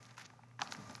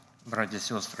братья и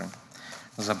сестры,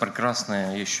 за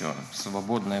прекрасное еще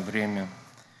свободное время,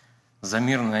 за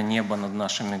мирное небо над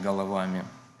нашими головами,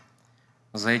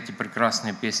 за эти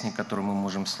прекрасные песни, которые мы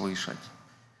можем слышать,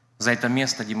 за это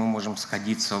место, где мы можем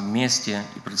сходиться вместе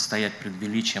и предстоять пред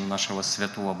величием нашего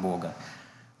святого Бога,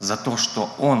 за то,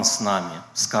 что Он с нами,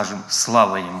 скажем,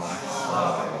 слава Ему.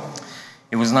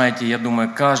 И вы знаете, я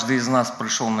думаю, каждый из нас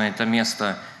пришел на это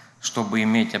место, чтобы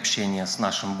иметь общение с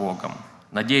нашим Богом.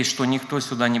 Надеюсь, что никто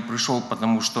сюда не пришел,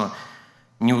 потому что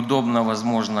неудобно,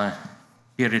 возможно,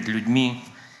 перед людьми,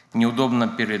 неудобно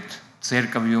перед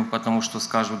церковью, потому что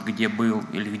скажут, где был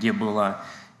или где была.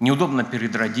 Неудобно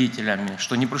перед родителями,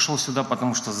 что не пришел сюда,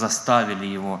 потому что заставили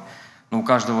его. Но у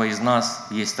каждого из нас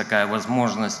есть такая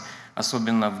возможность,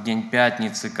 особенно в день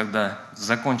пятницы, когда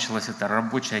закончилась эта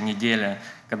рабочая неделя,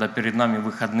 когда перед нами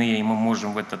выходные, и мы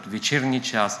можем в этот вечерний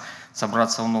час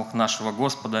собраться у ног нашего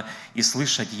Господа и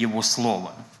слышать Его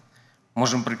Слово.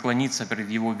 Можем преклониться перед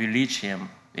Его величием,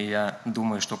 и я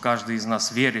думаю, что каждый из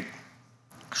нас верит,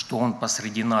 что Он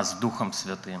посреди нас Духом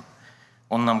Святым.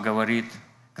 Он нам говорит,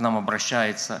 к нам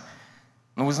обращается.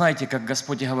 Но вы знаете, как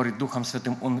Господь говорит Духом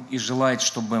Святым, Он и желает,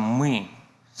 чтобы мы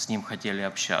с Ним хотели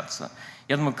общаться.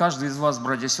 Я думаю, каждый из вас,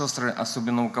 братья и сестры,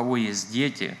 особенно у кого есть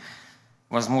дети,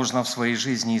 возможно, в своей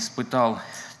жизни испытал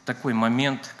такой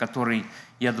момент, который,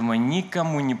 я думаю,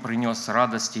 никому не принес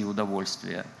радости и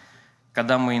удовольствия.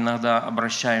 Когда мы иногда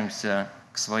обращаемся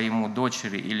к своему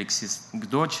дочери или к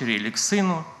дочери или к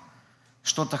сыну,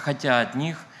 что-то хотя от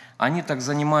них, они так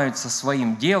занимаются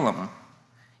своим делом,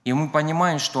 и мы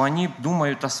понимаем, что они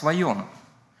думают о своем.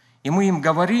 И мы им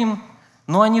говорим,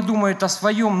 но они думают о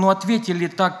своем, но ответили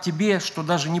так тебе, что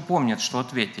даже не помнят, что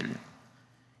ответили.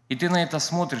 И ты на это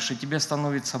смотришь, и тебе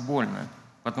становится больно,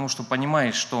 потому что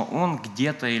понимаешь, что он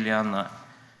где-то или она.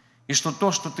 И что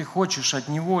то, что ты хочешь от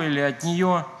него или от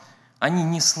нее, они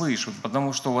не слышат,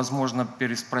 потому что, возможно,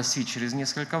 переспросить через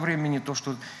несколько времени то,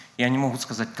 что... И они могут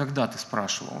сказать, когда ты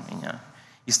спрашивал меня?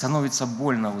 И становится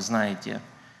больно, вы знаете,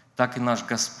 так и наш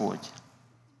Господь.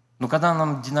 Но когда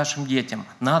нашим детям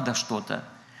надо что-то,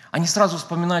 они сразу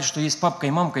вспоминают, что есть папка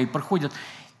и мамка, и приходят.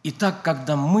 И так,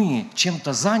 когда мы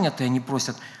чем-то заняты, они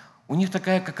просят, у них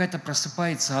такая какая-то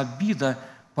просыпается обида,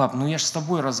 пап, ну я же с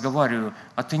тобой разговариваю,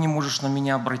 а ты не можешь на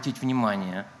меня обратить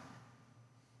внимание.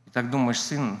 И так думаешь,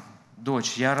 сын,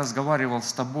 дочь, я разговаривал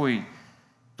с тобой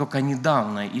только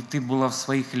недавно, и ты была в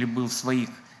своих или был в своих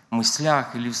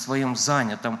мыслях или в своем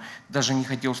занятом, даже не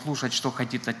хотел слушать, что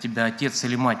хотит от тебя отец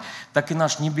или мать. Так и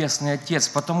наш Небесный Отец,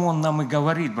 потому Он нам и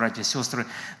говорит, братья и сестры,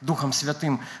 Духом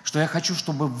Святым, что я хочу,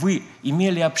 чтобы вы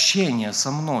имели общение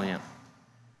со мною.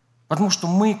 Потому что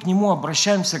мы к Нему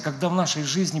обращаемся, когда в нашей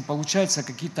жизни получаются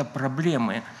какие-то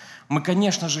проблемы. Мы,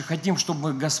 конечно же, хотим,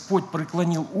 чтобы Господь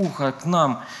преклонил ухо к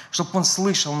нам, чтобы Он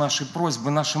слышал наши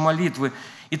просьбы, наши молитвы.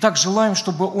 И так желаем,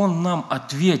 чтобы Он нам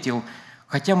ответил.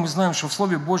 Хотя мы знаем, что в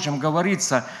Слове Божьем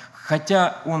говорится,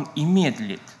 хотя Он и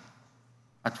медлит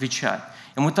отвечать.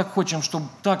 И мы так хотим, чтобы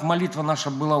так молитва наша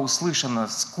была услышана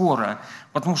скоро,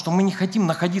 потому что мы не хотим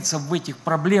находиться в этих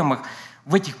проблемах,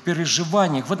 в этих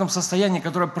переживаниях, в этом состоянии,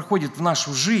 которое приходит в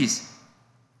нашу жизнь.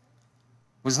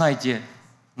 Вы знаете,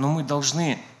 но мы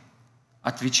должны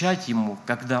отвечать Ему,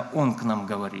 когда Он к нам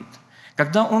говорит.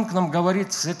 Когда Он к нам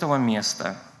говорит с этого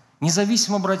места,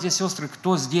 независимо, братья и сестры,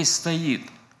 кто здесь стоит,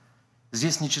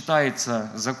 здесь не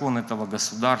читается закон этого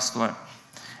государства,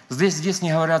 здесь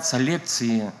не говорятся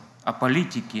лекции о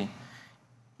политике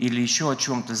или еще о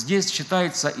чем-то. Здесь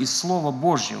читается из Слова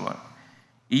Божьего.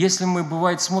 И если мы,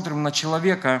 бывает, смотрим на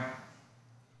человека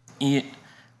и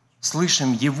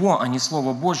слышим его, а не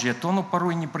Слово Божье, то оно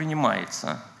порой не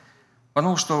принимается.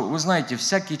 Потому что, вы знаете,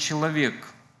 всякий человек,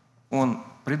 он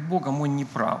пред Богом, он не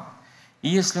прав. И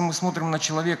если мы смотрим на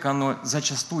человека, оно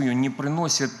зачастую не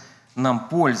приносит нам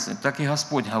пользы, так и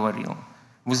Господь говорил.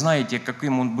 Вы знаете,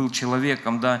 каким Он был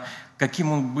человеком, да,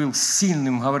 каким Он был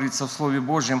сильным, говорится в Слове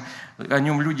Божьем. О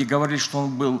Нем люди говорили, что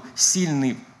Он был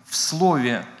сильный в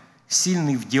Слове,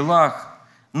 сильный в делах,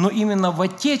 но именно в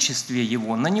Отечестве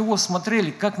Его на Него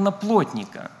смотрели, как на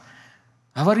плотника.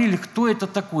 Говорили, кто это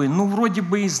такой? Ну, вроде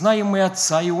бы и знаем мы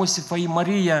отца Иосифа и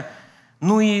Мария,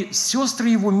 ну и сестры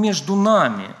Его между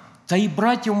нами, да и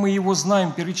братьев мы Его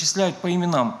знаем, перечисляют по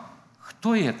именам.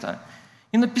 Кто это?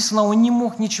 И написано, он не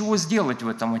мог ничего сделать в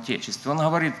этом Отечестве. Он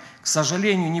говорит, к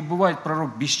сожалению, не бывает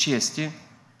пророк без чести,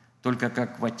 только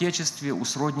как в Отечестве, у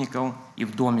сродников и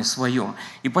в доме своем.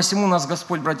 И посему нас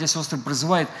Господь, братья и сестры,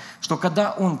 призывает, что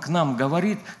когда Он к нам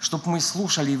говорит, чтобы мы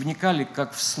слушали и вникали,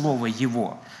 как в Слово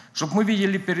Его, чтобы мы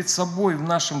видели перед собой в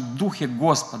нашем духе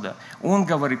Господа. Он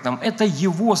говорит нам, это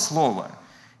Его Слово.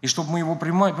 И чтобы мы его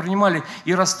принимали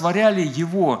и растворяли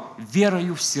его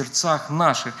верою в сердцах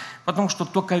наших. Потому что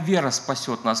только вера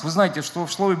спасет нас. Вы знаете, что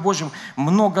в Слове Божьем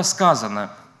много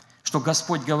сказано, что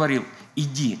Господь говорил: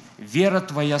 иди, вера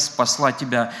твоя спасла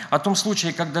тебя. О том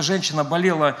случае, когда женщина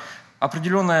болела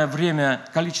определенное время,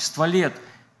 количество лет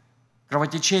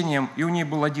кровотечением, и у нее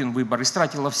был один выбор,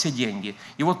 истратила все деньги.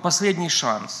 И вот последний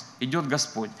шанс, идет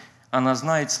Господь. Она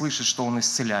знает, слышит, что Он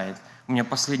исцеляет. У меня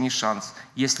последний шанс.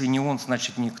 Если не Он,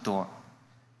 значит никто.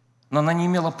 Но она не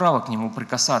имела права к Нему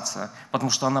прикасаться,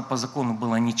 потому что она по закону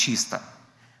была нечиста.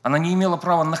 Она не имела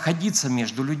права находиться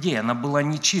между людей, она была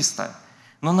нечиста.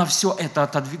 Но она все это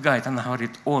отодвигает. Она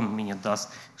говорит: Он мне даст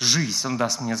жизнь, Он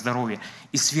даст мне здоровье.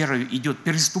 И с верою идет,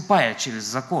 переступая через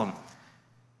закон.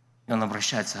 И Он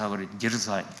обращается и говорит: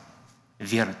 дерзай,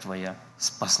 вера твоя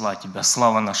спасла тебя,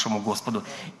 слава нашему Господу.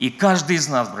 И каждый из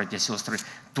нас, братья и сестры,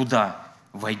 туда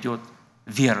войдет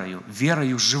верою,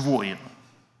 верою живою.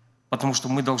 Потому что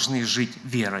мы должны жить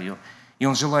верою. И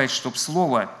Он желает, чтобы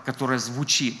слово, которое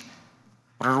звучит,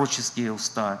 пророческие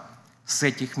уста, с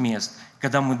этих мест,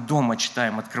 когда мы дома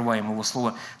читаем, открываем Его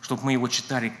Слово, чтобы мы его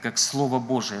читали как Слово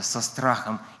Божие, со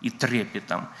страхом и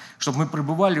трепетом. Чтобы мы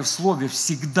пребывали в Слове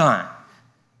всегда.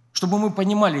 Чтобы мы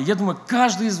понимали, я думаю,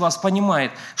 каждый из вас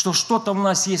понимает, что что-то у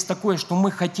нас есть такое, что мы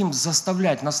хотим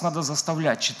заставлять, нас надо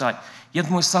заставлять читать. Я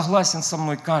думаю, согласен со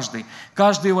мной каждый.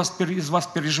 Каждый из вас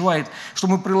переживает, что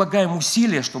мы прилагаем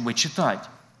усилия, чтобы читать.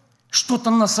 Что-то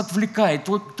нас отвлекает,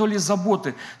 то ли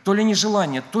заботы, то ли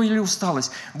нежелание, то ли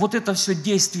усталость. Вот это все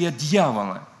действие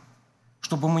дьявола,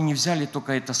 чтобы мы не взяли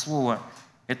только это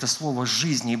слово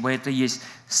жизни, ибо это есть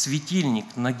светильник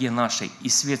в ноге нашей и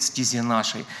свет стези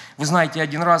нашей. Вы знаете,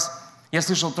 один раз я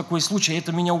слышал такой случай,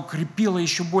 это меня укрепило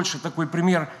еще больше, такой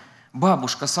пример.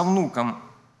 Бабушка со внуком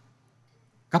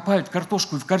копают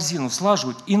картошку и в корзину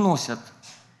слаживают и носят.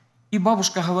 И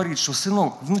бабушка говорит, что: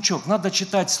 сынок, внучок, надо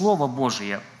читать Слово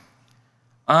Божие.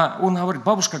 А он говорит: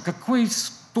 бабушка, какой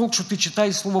толк, что ты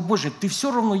читаешь Слово Божие, ты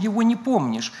все равно его не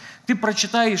помнишь. Ты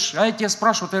прочитаешь, а я тебя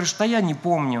спрашиваю, ты говоришь: да я не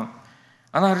помню.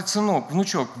 Она говорит: сынок,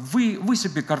 внучок,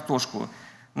 высыпи картошку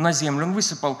на землю. Он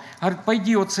высыпал. Говорит: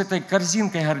 пойди вот с этой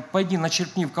корзинкой, говорит, пойди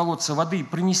начерпни в колодце воды и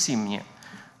принеси мне.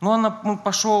 Ну, он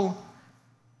пошел,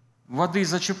 воды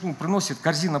зачерпнул, приносит,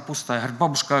 корзина пустая. Говорит: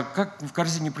 бабушка, как в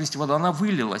корзине принести воду? Она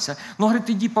вылилась. Ну, говорит,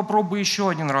 иди попробуй еще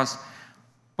один раз.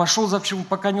 Пошел зачерпнул,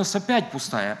 пока нес, опять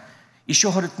пустая.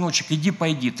 Еще, говорит, внучек, иди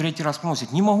пойди. Третий раз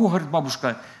приносит. Не могу, говорит,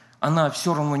 бабушка, она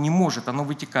все равно не может, оно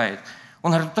вытекает.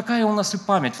 Он говорит: такая у нас и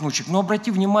память, внучек, но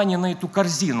обрати внимание на эту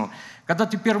корзину. Когда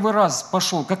ты первый раз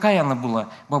пошел, какая она была,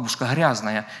 бабушка,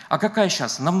 грязная, а какая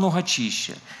сейчас? Намного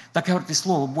чище. Так, говорит, и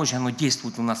Слово Божье, оно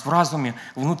действует у нас в разуме,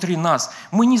 внутри нас.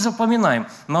 Мы не запоминаем,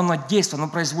 но оно действует,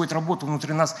 оно производит работу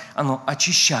внутри нас, оно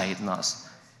очищает нас.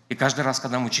 И каждый раз,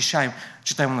 когда мы читаем,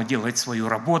 оно делает свою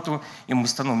работу, и мы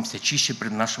становимся чище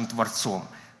пред нашим Творцом.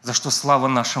 За что слава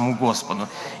нашему Господу.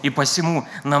 И посему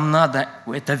нам надо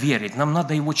это верить, нам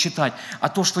надо его читать. А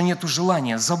то, что нету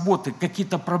желания, заботы,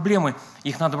 какие-то проблемы,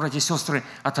 их надо, братья и сестры,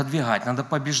 отодвигать, надо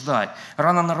побеждать.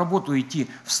 Рано на работу идти,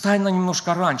 встань на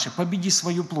немножко раньше, победи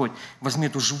свою плоть. Возьми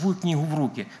эту живую книгу в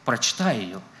руки, прочитай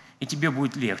ее, и тебе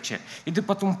будет легче. И ты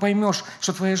потом поймешь,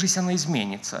 что твоя жизнь, она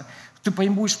изменится. Ты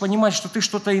будешь понимать, что ты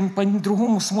что-то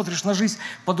по-другому смотришь на жизнь,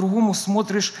 по-другому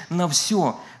смотришь на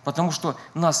все, потому что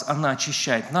нас она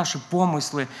очищает, наши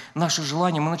помыслы, наши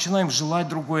желания. Мы начинаем желать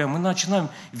другое, мы начинаем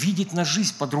видеть на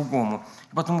жизнь по-другому.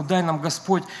 И потому дай нам,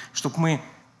 Господь, чтобы мы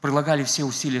прилагали все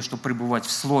усилия, чтобы пребывать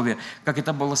в Слове. Как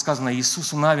это было сказано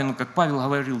Иисусу Навину, как Павел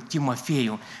говорил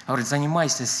Тимофею, говорит: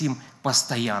 занимайся сим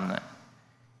постоянно.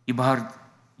 Ибо, говорит,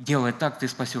 делая так, ты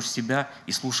спасешь себя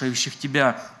и слушающих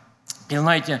тебя. И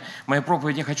знаете, моя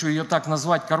проповедь, я хочу ее так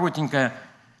назвать, коротенькая.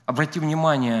 Обрати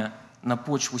внимание на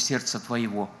почву сердца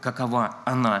твоего, какова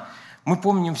она. Мы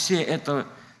помним все это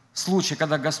случай,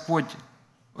 когда Господь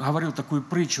говорил такую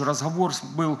притчу, разговор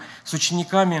был с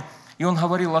учениками, и Он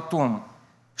говорил о том,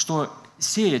 что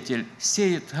сеятель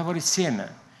сеет, говорит,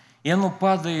 семя, и оно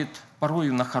падает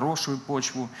порою на хорошую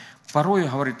почву, порою,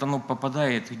 говорит, оно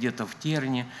попадает где-то в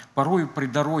терни, порою при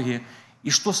дороге. И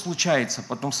что случается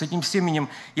потом с этим семенем?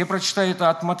 Я прочитаю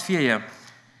это от Матфея,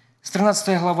 с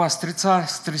 13 глава, с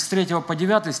 3 по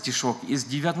 9 стишок, и с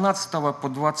 19 по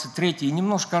 23, и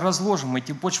немножко разложим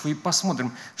эти почвы и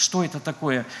посмотрим, что это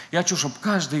такое. Я хочу, чтобы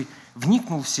каждый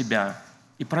вникнул в себя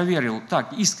и проверил,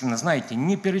 так, искренне, знаете,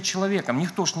 не перед человеком,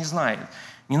 никто ж не знает.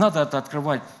 Не надо это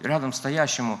открывать рядом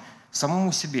стоящему,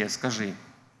 самому себе скажи,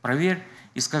 проверь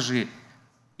и скажи,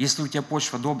 если у тебя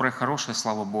почва добрая, хорошая,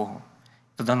 слава Богу.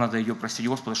 Тогда надо ее просить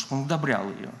Господа, чтобы Он удобрял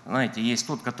ее. Знаете, есть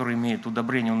тот, который имеет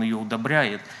удобрение, Он ее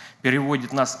удобряет,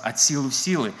 переводит нас от силы в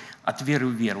силы, от веры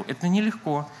в веру. Это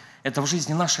нелегко. Это в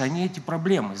жизни нашей, они эти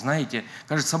проблемы. Знаете,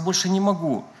 кажется, больше не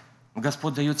могу.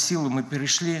 Господь дает силы, мы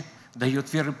перешли,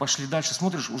 дает веры, пошли дальше.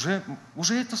 Смотришь, уже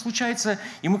это случается,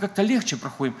 и мы как-то легче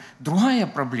проходим. Другая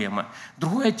проблема,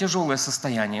 другое тяжелое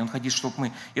состояние. Он хочет, чтобы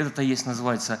мы, это есть,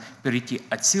 называется, перейти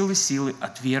от силы,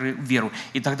 от веры в веру.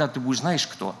 И тогда ты будешь, знаешь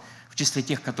кто? В числе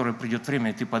тех, которые придет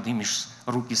время, и ты поднимешь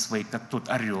руки свои, как тот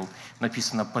орел.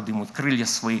 Написано, поднимут крылья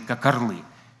свои, как орлы.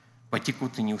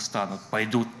 Потекут и не устанут,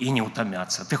 пойдут и не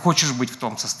утомятся. Ты хочешь быть в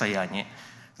том состоянии?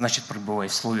 Значит, пребывай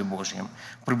в Слове Божьем,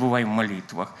 пребывай в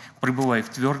молитвах, пребывай в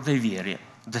твердой вере,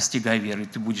 достигай веры,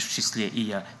 ты будешь в числе и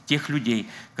я, тех людей,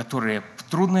 которые в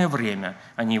трудное время,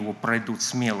 они его пройдут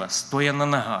смело, стоя на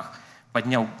ногах,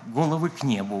 подняв головы к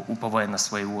небу, уповая на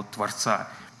своего Творца.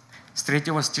 С 3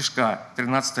 стишка,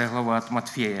 13 глава от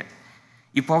Матфея.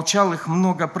 «И поучал их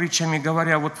много притчами,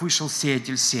 говоря, вот вышел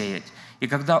сеятель сеять. И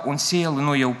когда он сеял,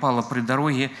 иное упало при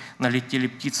дороге, налетели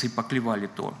птицы и поклевали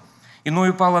то.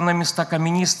 Иное упало на места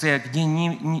каменистые,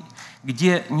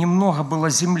 где немного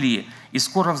было земли, и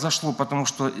скоро взошло, потому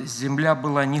что земля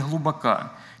была не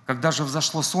глубока. Когда же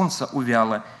взошло солнце,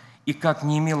 увяло, и как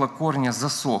не имело корня,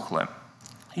 засохло.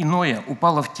 Иное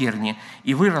упало в терни,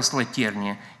 и выросла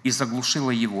терния, и заглушила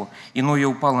его. Иное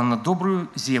упало на добрую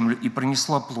землю, и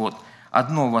принесло плод.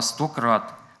 Одно во 100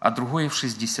 крат, а другое в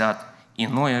 60,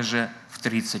 иное же в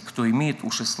 30. Кто имеет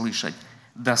уши слышать,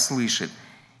 да слышит».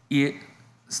 И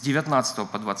с 19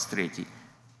 по 23.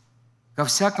 «Ко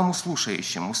всякому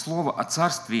слушающему слово о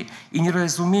царстве и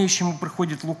неразумеющему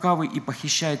приходит лукавый и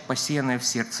похищает посеянное в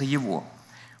сердце его.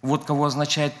 Вот кого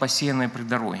означает посеянное при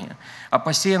дороге. А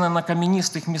посеянное на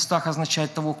каменистых местах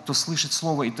означает того, кто слышит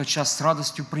слово и тотчас с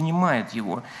радостью принимает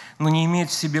его, но не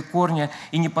имеет в себе корня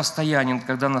и не постоянен,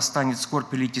 когда настанет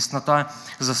скорбь или теснота,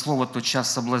 за слово тотчас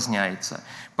соблазняется.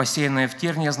 Посеянное в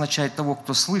тернии означает того,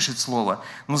 кто слышит слово,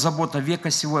 но забота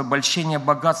века сего, обольщение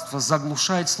богатства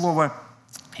заглушает слово,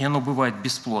 и оно бывает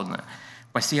бесплодно.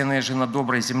 Посеянное же на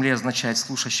доброй земле означает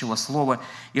слушающего слова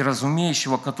и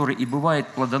разумеющего, который и бывает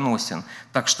плодоносен,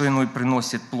 так что иной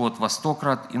приносит плод во 100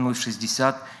 крат, иной в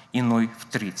 60, иной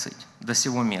в 30». До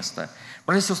сего места.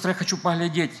 Братья и сестры, я хочу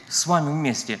поглядеть с вами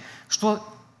вместе, что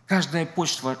каждая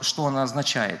почва, что она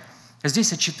означает.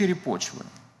 Здесь 4 почвы.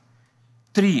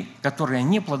 3, которые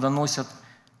не плодоносят,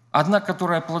 1,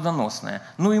 которая плодоносная.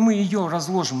 Ну и мы ее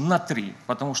разложим на 3,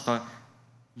 потому что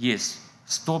есть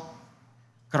 100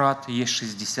 крат, есть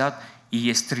 60 и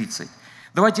есть 30.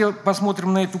 Давайте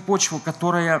посмотрим на эту почву,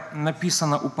 которая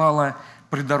написано упала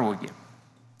при дороге.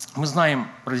 Мы знаем,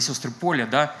 братья и сестры, поле,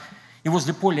 да? И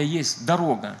возле поля есть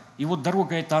дорога. И вот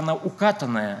дорога эта, она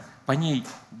укатанная, по ней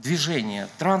движение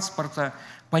транспорта,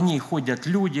 по ней ходят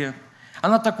люди.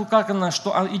 Она так укатанная,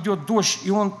 что идет дождь,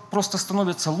 и он просто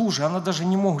становится лужей, она даже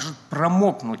не может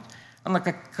промокнуть. Она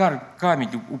как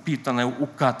камень упитанная,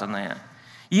 укатанная.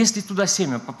 И если туда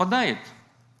семя попадает,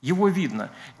 его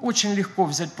видно. Очень легко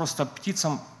взять просто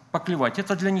птицам поклевать.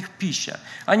 Это для них пища.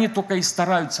 Они только и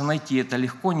стараются найти это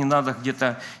легко, не надо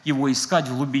где-то его искать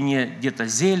в глубине где-то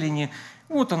зелени.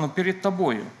 Вот оно перед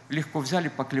тобою. Легко взяли,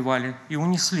 поклевали и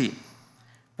унесли.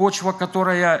 Почва,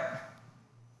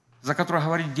 за которой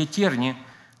говорит, где терни,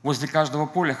 возле каждого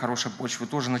поля хорошей почвы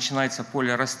тоже начинается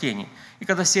поле растений. И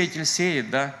когда сеятель сеет,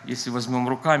 да, если возьмем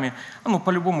руками, оно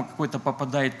по-любому какое-то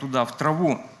попадает туда, в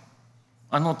траву.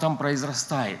 Оно там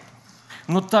произрастает.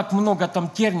 Но так много там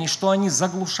терней, что они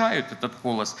заглушают этот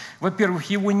колос. Во-первых,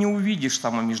 его не увидишь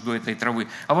там между этой травы,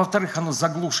 а во-вторых, оно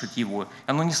заглушит его,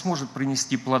 оно не сможет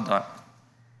принести плода.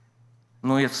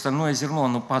 Но и остальное зерно,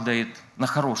 оно падает на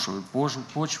хорошую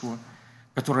почву,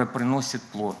 которая приносит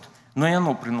плод. Но и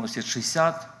оно приносит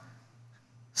 60,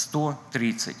 100,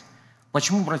 30.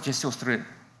 Почему, братья и сестры,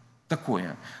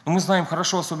 такое? Ну, мы знаем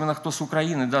хорошо, особенно кто с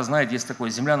Украины, да, знает, есть такое,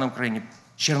 земля на Украине,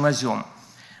 чернозем.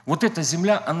 Вот эта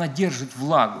земля, она держит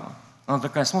влагу. Она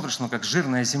такая, смотришь, ну как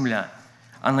жирная земля.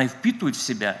 Она и впитывает в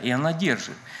себя, и она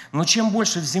держит. Но чем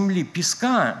больше в земле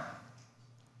песка,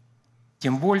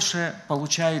 тем больше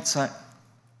получается,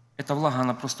 эта влага,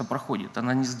 она просто проходит,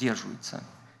 она не сдерживается.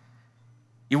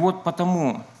 И вот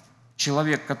потому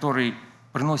человек, который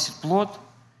приносит плод,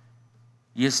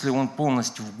 если он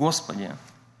полностью в Господе,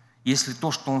 если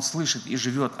то, что он слышит и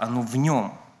живет, оно в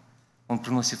нем, он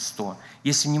приносит 100.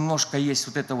 Если немножко есть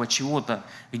вот этого чего-то,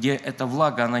 где эта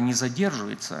влага, она не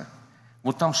задерживается,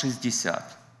 вот там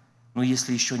 60. Но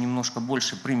если еще немножко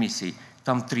больше примесей,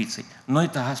 там 30. Но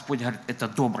это, Господь говорит, это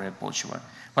добрая почва.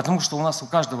 Потому что у нас у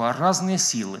каждого разные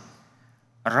силы.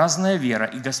 разная вера,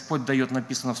 и Господь дает,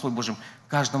 написано в Слове Божьем,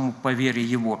 каждому по вере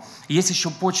его. Есть еще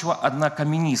почва одна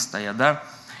каменистая, да?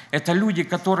 Это люди,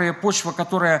 почва,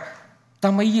 которая,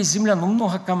 там и есть земля, но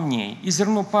много камней, и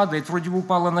зерно падает, вроде бы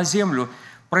упало на землю,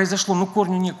 произошло, но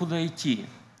корню некуда идти.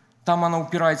 Там она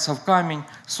упирается в камень,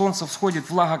 солнце всходит,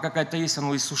 влага какая-то есть,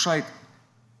 оно иссушает,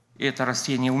 и это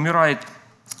растение умирает.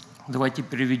 Давайте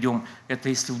переведем это,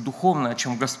 если в духовное, о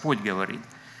чем Господь говорит.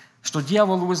 Что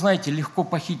дьяволу, вы знаете, легко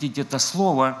похитить это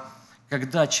слово,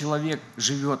 когда человек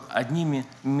живет одними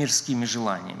мирскими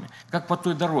желаниями. Как по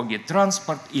той дороге,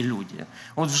 транспорт и люди.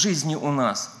 Вот в жизни у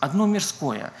нас одно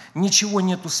мирское, ничего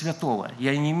нету святого.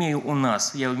 Я не имею у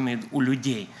нас, я имею у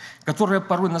людей, которые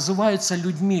порой называются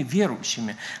людьми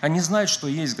верующими. Они знают, что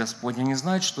есть Господь, они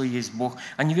знают, что есть Бог.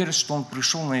 Они верят, что Он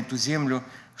пришел на эту землю,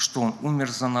 что Он умер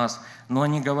за нас. Но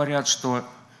они говорят, что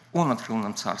Он открыл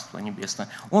нам Царство Небесное.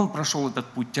 Он прошел этот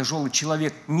путь тяжелый,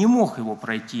 человек не мог его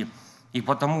пройти. И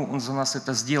потому Он за нас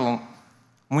это сделал.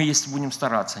 Мы, если будем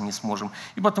стараться, не сможем.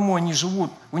 И потому они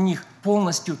живут, у них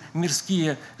полностью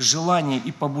мирские желания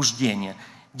и побуждения.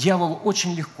 Дьяволу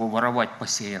очень легко воровать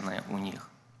посеянное у них.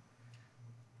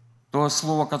 То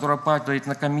слово, которое падает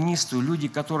на каменистую, люди,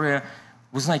 которые,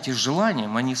 вы знаете, с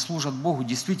желанием, они служат Богу,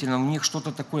 действительно, у них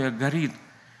что-то такое горит.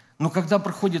 Но когда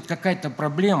проходит какая-то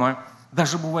проблема,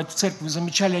 даже бывает в церкви,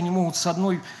 замечали, они могут с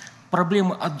одной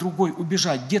проблемы от другой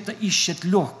убежать, где-то ищут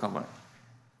легкого.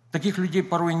 Таких людей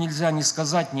порой нельзя ни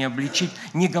сказать, ни обличить,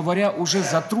 не говоря уже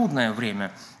за трудное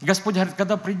время. Господь говорит,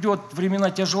 когда придет времена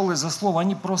тяжелые за слово,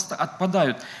 они просто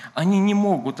отпадают, они не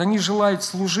могут, они желают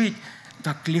служить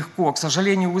так легко. К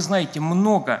сожалению, вы знаете,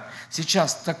 много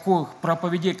сейчас таких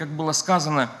проповедей, как было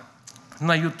сказано,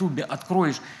 на Ютубе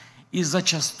откроешь, и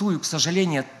зачастую, к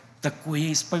сожалению,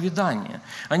 такое исповедание.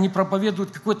 Они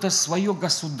проповедуют какое-то свое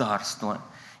государство.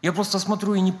 Я просто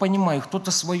смотрю и не понимаю, кто-то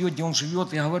свое, где он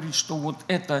живет, и говорит, что вот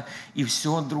это и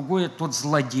все, другое тот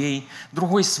злодей,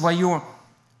 другой свое.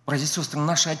 Братья и сестры,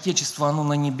 наше Отечество, оно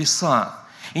на небесах.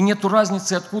 И нету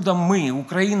разницы, откуда мы,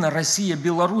 Украина, Россия,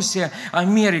 Белоруссия,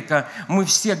 Америка, мы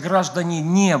все граждане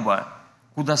неба,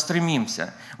 куда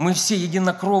стремимся. Мы все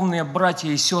единокровные братья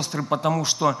и сестры, потому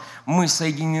что мы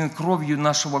соединены кровью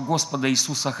нашего Господа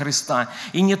Иисуса Христа.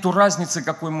 И нету разницы,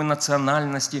 какой мы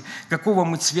национальности, какого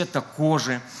мы цвета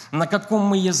кожи, на каком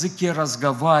мы языке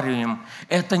разговариваем.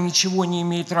 Это ничего не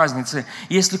имеет разницы.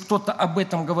 Если кто-то об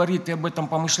этом говорит и об этом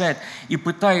помышляет, и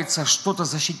пытается что-то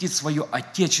защитить свое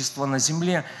Отечество на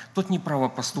земле, тот неправо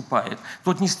поступает.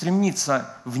 Тот не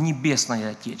стремится в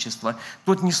небесное Отечество.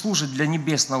 Тот не служит для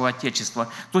небесного Отечества.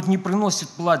 Тот не приносит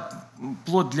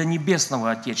плод для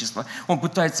небесного Отечества. Он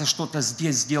пытается что-то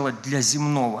здесь сделать для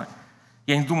земного.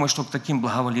 Я не думаю, что к таким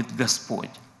благоволит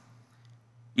Господь.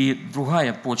 И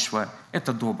другая почва –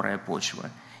 это добрая почва.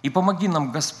 И помоги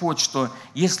нам, Господь, что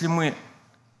если мы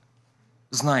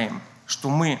знаем, что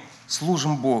мы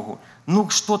служим Богу,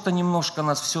 что-то немножко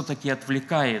нас все-таки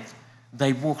отвлекает,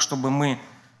 дай Бог, чтобы мы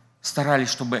старались,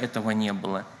 чтобы этого не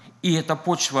было. И эта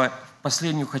почва,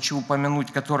 последнюю хочу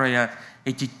упомянуть, которая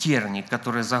эти терни,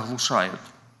 которые заглушают.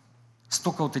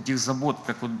 Столько вот этих забот,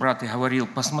 как вот брат и говорил,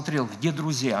 посмотрел, где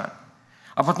друзья.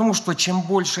 А потому что чем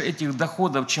больше этих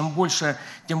доходов, тем больше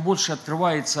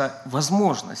открывается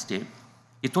возможностей.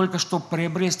 И только чтобы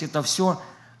приобрести это все,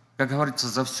 как говорится,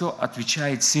 за все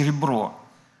отвечает серебро.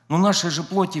 Но нашей же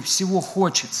плоти всего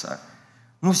хочется.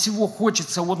 Всего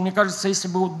хочется. Вот мне кажется, если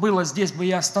бы вот было здесь, бы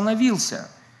я остановился.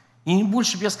 И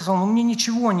больше бы я сказал, мне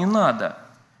ничего не надо.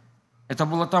 Это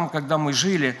было там, когда мы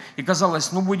жили, и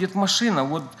казалось, будет машина,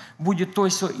 вот будет то и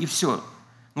все, и все.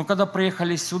 Но когда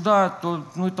приехали сюда, то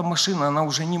эта машина, она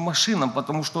уже не машина,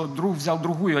 потому что друг взял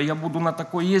другую, а я буду на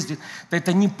такой ездить, то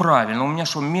это неправильно. У меня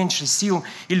что, меньше сил,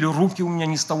 или руки у меня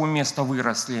не с того места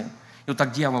выросли. И вот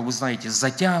так дьявол, вы знаете,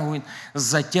 затягивает.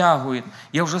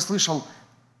 Я уже слышал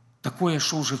такое,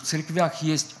 что уже в церквях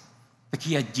есть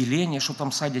такие отделения, что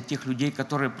там садят тех людей,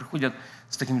 которые приходят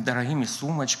с такими дорогими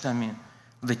сумочками,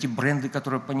 вот эти бренды,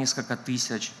 которые по несколько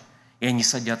тысяч, и они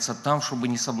садятся там, чтобы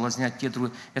не соблазнять те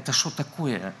другие. Это что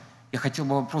такое? Я хотел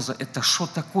бы вопрос задать, это что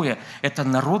такое? Это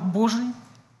народ Божий?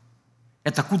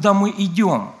 Это куда мы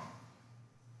идем?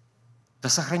 Да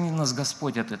сохрани нас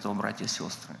Господь от этого, братья и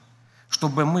сестры.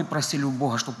 Чтобы мы просили у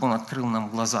Бога, чтобы Он открыл нам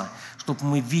глаза, чтобы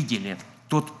мы видели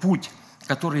тот путь,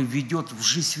 который ведет в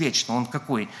жизнь вечную. Он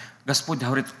какой? Господь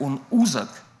говорит, Он узок,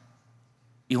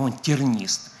 и Он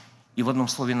тернист. И в одном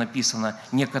слове написано,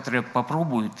 некоторые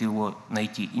попробуют его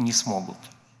найти и не смогут.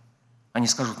 Они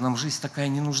скажут, нам жизнь такая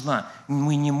не нужна,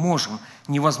 мы не можем,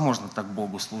 невозможно так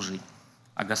Богу служить.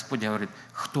 А Господь говорит,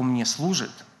 кто мне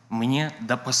служит, мне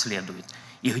да последует.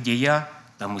 И где я,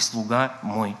 там и слуга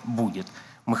мой будет.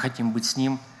 Мы хотим быть с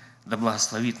Ним, Да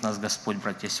благословит нас Господь,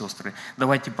 братья и сестры.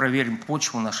 Давайте проверим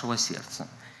почву нашего сердца.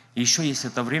 И еще есть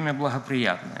это время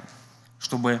благоприятное,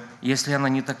 чтобы, если она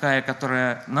не такая,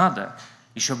 которая надо,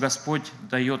 еще Господь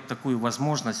дает такую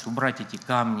возможность убрать эти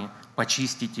камни,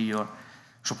 почистить ее,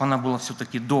 чтобы она была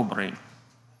все-таки доброй.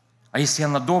 А если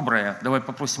она добрая, давай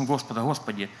попросим Господа: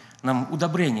 Господи, нам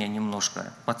удобрения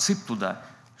немножко подсыпь туда,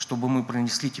 чтобы мы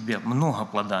принесли Тебе много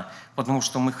плода, потому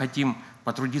что мы хотим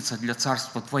потрудиться для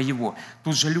Царства Твоего.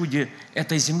 Тут же люди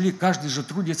этой земли, каждый же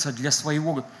трудится для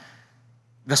своего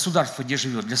государства, где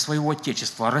живет, для своего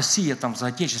отечества. А Россия, там за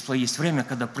отечество есть время,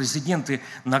 когда президенты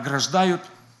награждают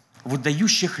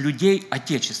выдающих людей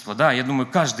отечества. Да, я думаю,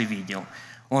 каждый видел.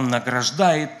 Он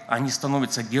награждает, они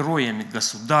становятся героями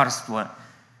государства.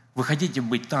 Вы хотите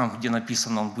быть там, где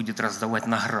написано, Он будет раздавать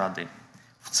награды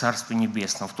в Царстве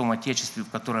Небесном, в том Отечестве, в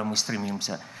которое мы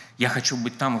стремимся. Я хочу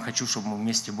быть там и хочу, чтобы мы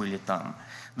вместе были там.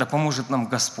 Да поможет нам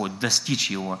Господь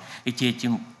достичь Его, идти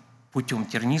этим путем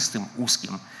тернистым,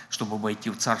 узким, чтобы войти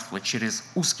в Царство через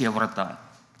узкие врата,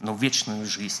 но в вечную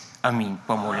жизнь. Аминь.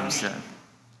 Помолимся.